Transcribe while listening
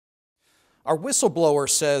Our whistleblower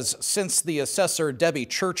says since the assessor Debbie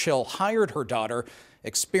Churchill hired her daughter,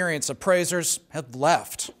 experienced appraisers have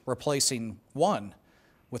left, replacing one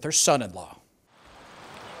with her son-in-law.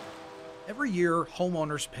 Every year,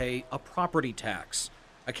 homeowners pay a property tax.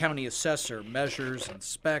 A county assessor measures and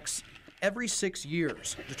inspects every 6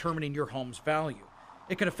 years, determining your home's value.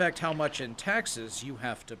 It can affect how much in taxes you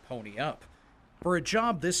have to pony up. For a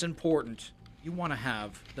job this important, you want to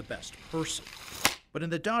have the best person. But in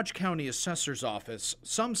the Dodge County Assessor's Office,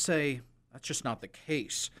 some say that's just not the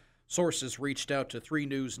case. Sources reached out to 3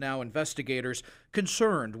 News Now investigators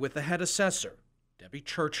concerned with the head assessor, Debbie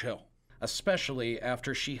Churchill, especially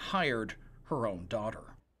after she hired her own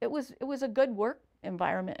daughter. It was a good work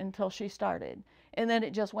environment until she started, and then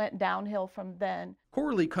it just went downhill from then.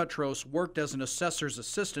 Coralie Cutros worked as an assessor's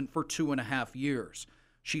assistant for 2.5 years.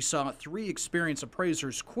 She saw 3 experienced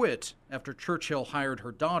appraisers quit after Churchill hired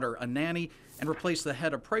her daughter, a nanny, and replaced the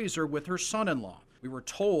head appraiser with her son-in-law. We were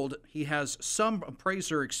told he has some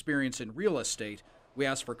appraiser experience in real estate. We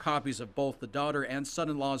asked for copies of both the daughter and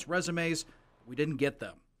son-in-law's resumes. We didn't get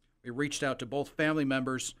them. We reached out to both family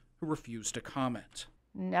members who refused to comment.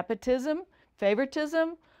 Nepotism,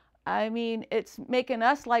 favoritism, I mean, it's making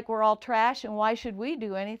us like we're all trash, and why should we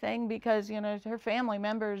do anything? Because, her family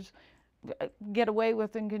members get away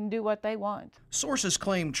with and can do what they want. Sources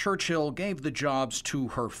claim Churchill gave the jobs to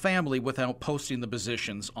her family without posting the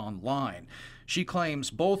positions online. She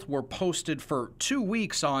claims both were posted for 2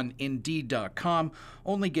 weeks on Indeed.com,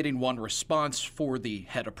 only getting one response for the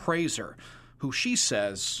head appraiser, who she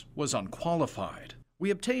says was unqualified.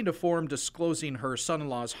 We obtained a form disclosing her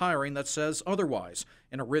son-in-law's hiring that says otherwise.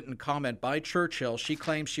 In a written comment by Churchill, she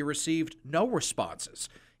claims she received no responses.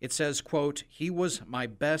 It says, quote, "He was my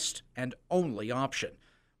best and only option."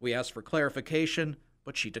 We asked for clarification,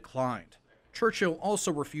 but she declined. Churchill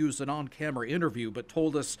also refused an on-camera interview, but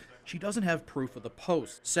told us she doesn't have proof of the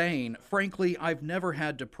post, saying, "Frankly, I've never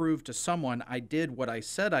had to prove to someone I did what I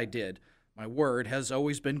said I did. My word has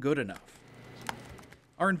always been good enough."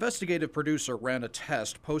 Our investigative producer ran a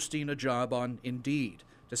test posting a job on Indeed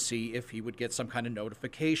to see if he would get some kind of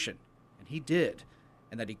notification, and he did,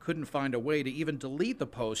 and that he couldn't find a way to even delete the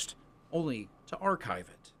post, only to archive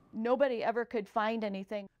it. Nobody ever could find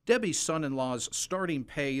anything. Debbie's son-in-law's starting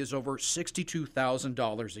pay is over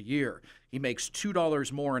 $62,000 a year. He makes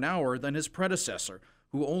 $2 more an hour than his predecessor,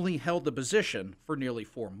 who only held the position for nearly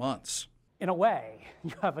 4 months. In a way,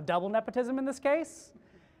 you have a double nepotism in this case,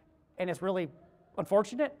 and it's really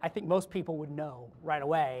unfortunate. I think most people would know right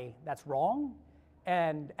away that's wrong,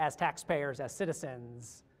 and as taxpayers, as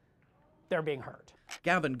citizens, they're being hurt.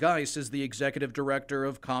 Gavin Geis is the executive director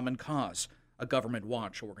of Common Cause, a government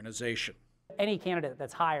watch organization. Any candidate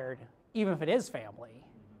that's hired, even if it is family,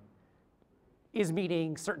 is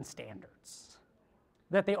meeting certain standards.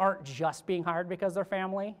 That they aren't just being hired because they're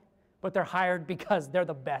family, but they're hired because they're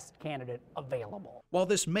the best candidate available. While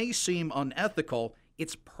this may seem unethical,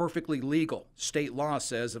 it's perfectly legal. State law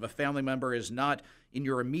says if a family member is not in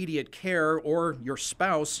your immediate care or your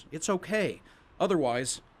spouse, it's okay.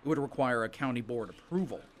 Otherwise, it would require a county board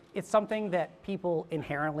approval. It's something that people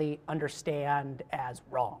inherently understand as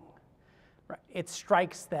wrong. It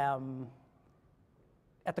strikes them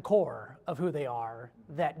at the core of who they are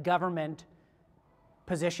that government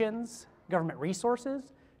positions, government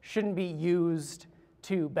resources, shouldn't be used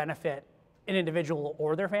to benefit an individual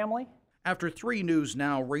or their family. After 3 News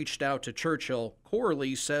Now reached out to Churchill,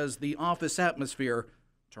 Coralie says the office atmosphere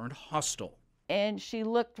turned hostile. And she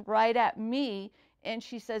looked right at me and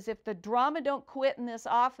she says, "If the drama don't quit in this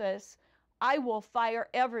office, I will fire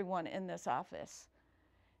everyone in this office."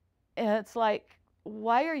 And it's like,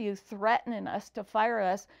 why are you threatening us to fire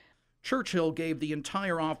us? Churchill gave the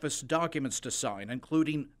entire office documents to sign,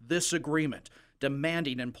 including this agreement,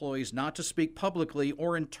 demanding employees not to speak publicly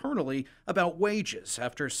or internally about wages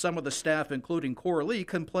after some of the staff, including Coralie,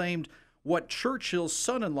 complained what Churchill's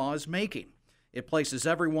son-in-law is making. It places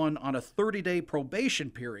everyone on a 30-day probation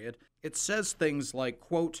period. It says things like,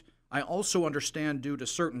 quote, "I also understand due to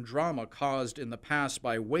certain drama caused in the past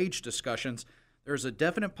by wage discussions, there's a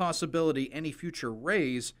definite possibility any future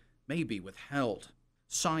raise may be withheld."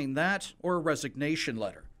 Sign that or a resignation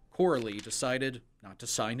letter. Coralie decided not to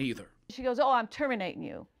sign either. She goes, "Oh, I'm terminating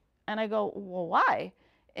you." And I go, "Well, why?"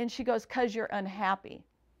 And she goes, "'Cause you're unhappy."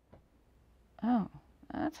 Oh,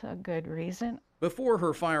 that's a good reason. Before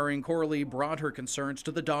her firing, Coralie brought her concerns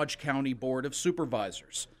to the Dodge County Board of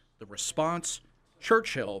Supervisors. The response,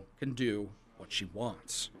 Churchill can do what she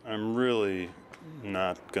wants. I'm really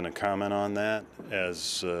not going to comment on that.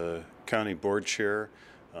 As county board chair,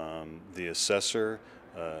 the assessor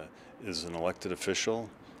is an elected official,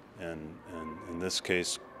 and in this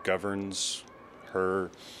case, governs the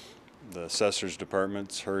assessor's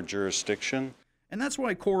department's her jurisdiction. And that's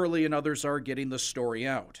why Coralie and others are getting the story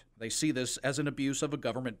out. They see this as an abuse of a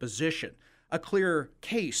government position, a clear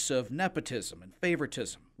case of nepotism and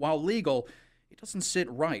favoritism. While legal, it doesn't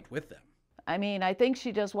sit right with them. I mean, I think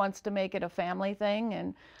she just wants to make it a family thing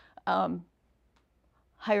and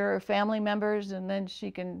hire her family members, and then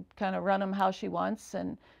she can kind of run them how she wants,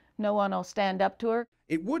 and no one will stand up to her.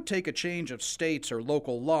 It would take a change of states or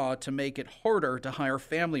local law to make it harder to hire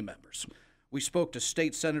family members. We spoke to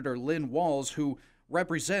State Senator Lynn Walls, who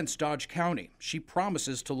represents Dodge County. She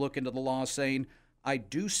promises to look into the law, saying, "I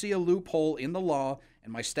do see a loophole in the law,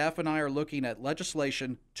 and my staff and I are looking at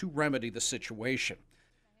legislation to remedy the situation."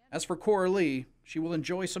 As for Coralie, she will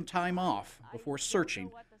enjoy some time off before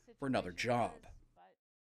searching for another job.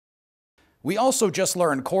 We also just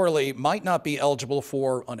learned Coralie might not be eligible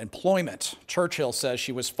for unemployment. Churchill says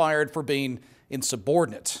she was fired for being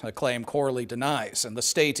insubordinate, a claim Coralie denies, and the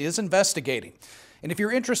state is investigating. And if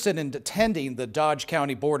you're interested in attending the Dodge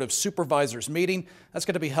County Board of Supervisors meeting, that's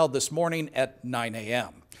going to be held this morning at 9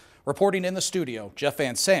 a.m. Reporting in the studio, Jeff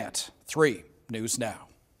Van Sant, 3 News Now.